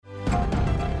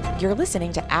You're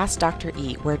listening to Ask Dr.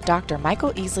 E, where Dr.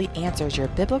 Michael Easley answers your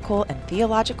biblical and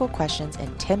theological questions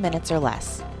in 10 minutes or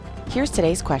less. Here's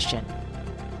today's question.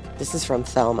 This is from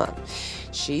Thelma.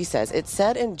 She says, it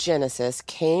said in Genesis,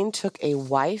 Cain took a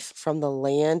wife from the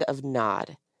land of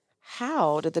Nod.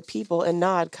 How did the people in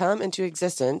Nod come into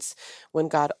existence when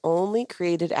God only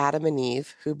created Adam and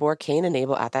Eve, who bore Cain and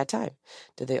Abel at that time?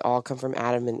 Did they all come from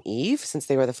Adam and Eve since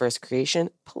they were the first creation?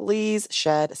 Please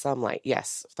shed some light.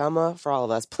 Yes, Thelma, for all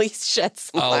of us, please shed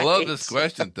some light. I love this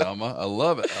question, Thelma. I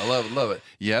love it. I love it.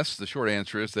 Yes, the short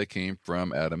answer is they came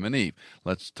from Adam and Eve.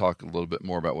 Let's talk a little bit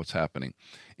more about what's happening.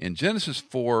 In Genesis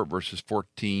 4, verses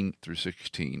 14 through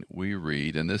 16, we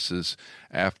read, and this is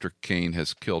after Cain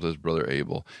has killed his brother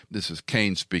Abel. This is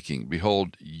Cain speaking.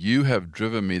 Behold, you have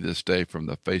driven me this day from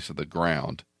the face of the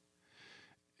ground.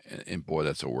 And boy,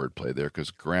 that's a wordplay there,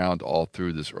 because ground all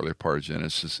through this early part of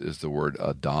Genesis is the word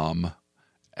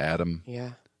Adam.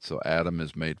 Yeah. So Adam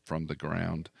is made from the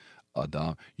ground.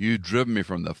 Adam. You driven me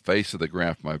from the face of the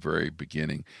ground from my very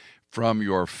beginning. From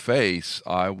your face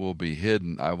I will be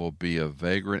hidden. I will be a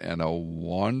vagrant and a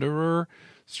wanderer.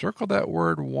 Circle that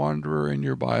word wanderer in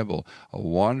your Bible. A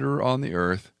wanderer on the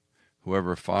earth.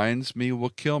 Whoever finds me will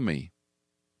kill me.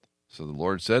 So the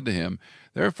Lord said to him,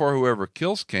 therefore whoever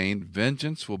kills Cain,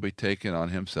 vengeance will be taken on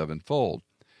him sevenfold.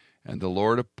 And the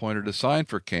Lord appointed a sign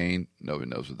for Cain, nobody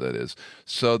knows what that is,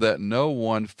 so that no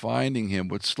one finding him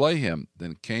would slay him.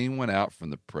 Then Cain went out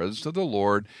from the presence of the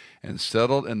Lord and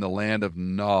settled in the land of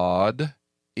Nod,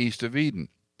 east of Eden.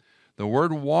 The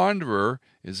word wanderer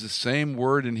is the same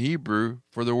word in Hebrew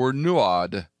for the word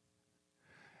nuad.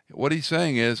 What he's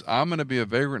saying is, I'm going to be a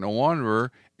vagrant and a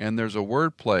wanderer, and there's a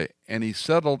word play, and he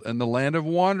settled in the land of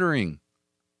wandering,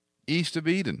 east of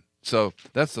Eden. So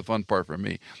that's the fun part for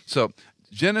me. So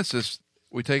Genesis,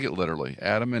 we take it literally.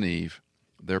 Adam and Eve,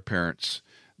 their parents,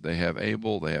 they have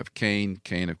Abel, they have Cain.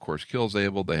 Cain, of course, kills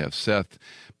Abel. They have Seth.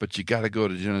 But you got to go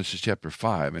to Genesis chapter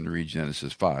 5 and read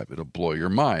Genesis 5. It'll blow your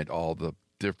mind, all the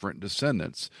different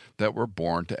descendants that were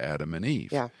born to Adam and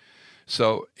Eve. Yeah.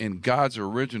 So in God's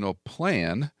original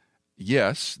plan,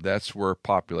 yes, that's where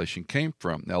population came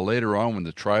from. Now, later on, when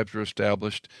the tribes were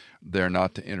established, they're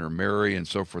not to intermarry and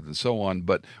so forth and so on.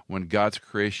 But when God's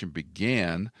creation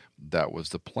began, that was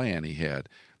the plan he had.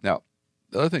 Now,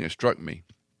 the other thing that struck me,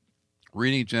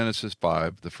 reading Genesis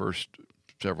 5, the first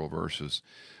several verses,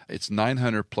 it's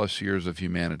 900 plus years of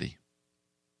humanity.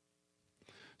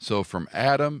 So from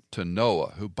Adam to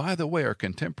Noah, who, by the way, are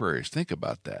contemporaries. Think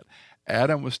about that.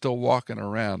 Adam was still walking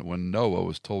around when Noah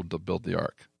was told to build the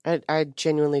ark. I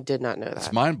genuinely did not know that.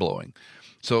 It's mind-blowing.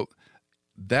 So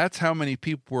that's how many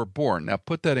people were born. Now,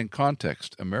 put that in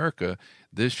context. America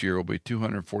this year will be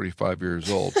 245 years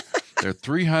old. There are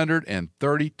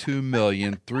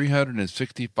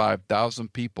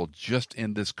 332,365,000 people just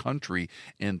in this country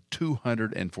in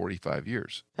 245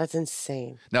 years. That's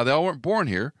insane. Now, they all weren't born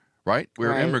here, right? We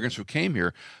were Right. immigrants who came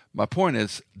here. My point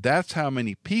is, that's how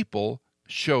many people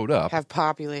showed up Have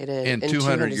populated in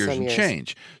 200 years some and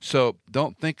change. So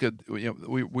don't think of,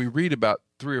 we read about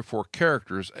 3 or 4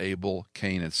 characters, Abel,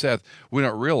 Cain, and Seth. We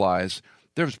don't realize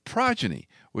there's progeny.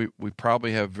 We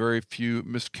probably have very few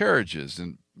miscarriages,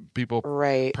 and people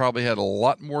Right. probably had a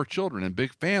lot more children and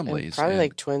big And families. probably And,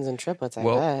 like twins and triplets, I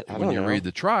well, bet. I when don't you know. read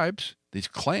the tribes, these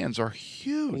clans are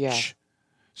huge. Yeah.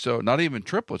 So not even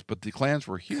triplets, but the clans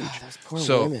were huge. God, those poor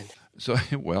so, women. So,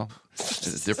 well,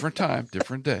 it's a different time,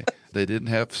 different day. They didn't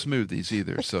have smoothies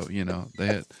either, so they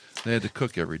had to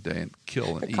cook every day and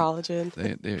kill and eat. Collagen.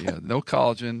 No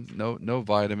collagen, no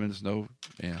vitamins, they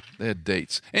had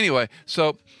dates. Anyway,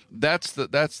 so that's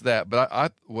that.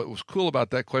 But what was cool about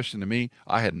that question to me,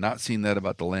 I had not seen that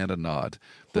about the land of Nod.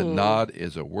 That Nod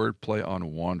is a word play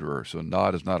on wanderer. So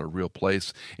Nod is not a real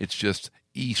place. It's just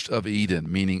east of Eden,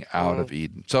 meaning out of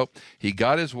Eden. So he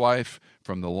got his wife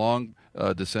from the long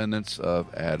descendants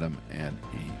of Adam and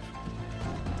Eve.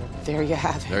 There you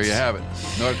have it. There you have it.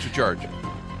 No extra charge.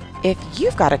 If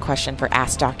you've got a question for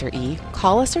Ask Dr. E,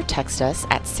 call us or text us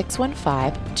at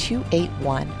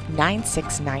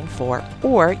 615-281-9694,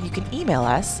 or you can email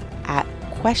us at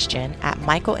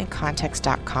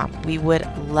question@michaelincontext.com. We would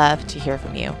love to hear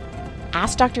from you.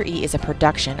 Ask Dr. E is a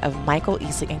production of Michael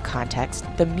Easley in Context.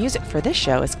 The music for this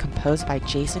show is composed by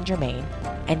Jason Germain,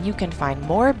 and you can find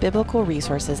more biblical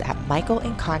resources at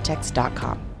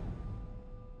michaelincontext.com.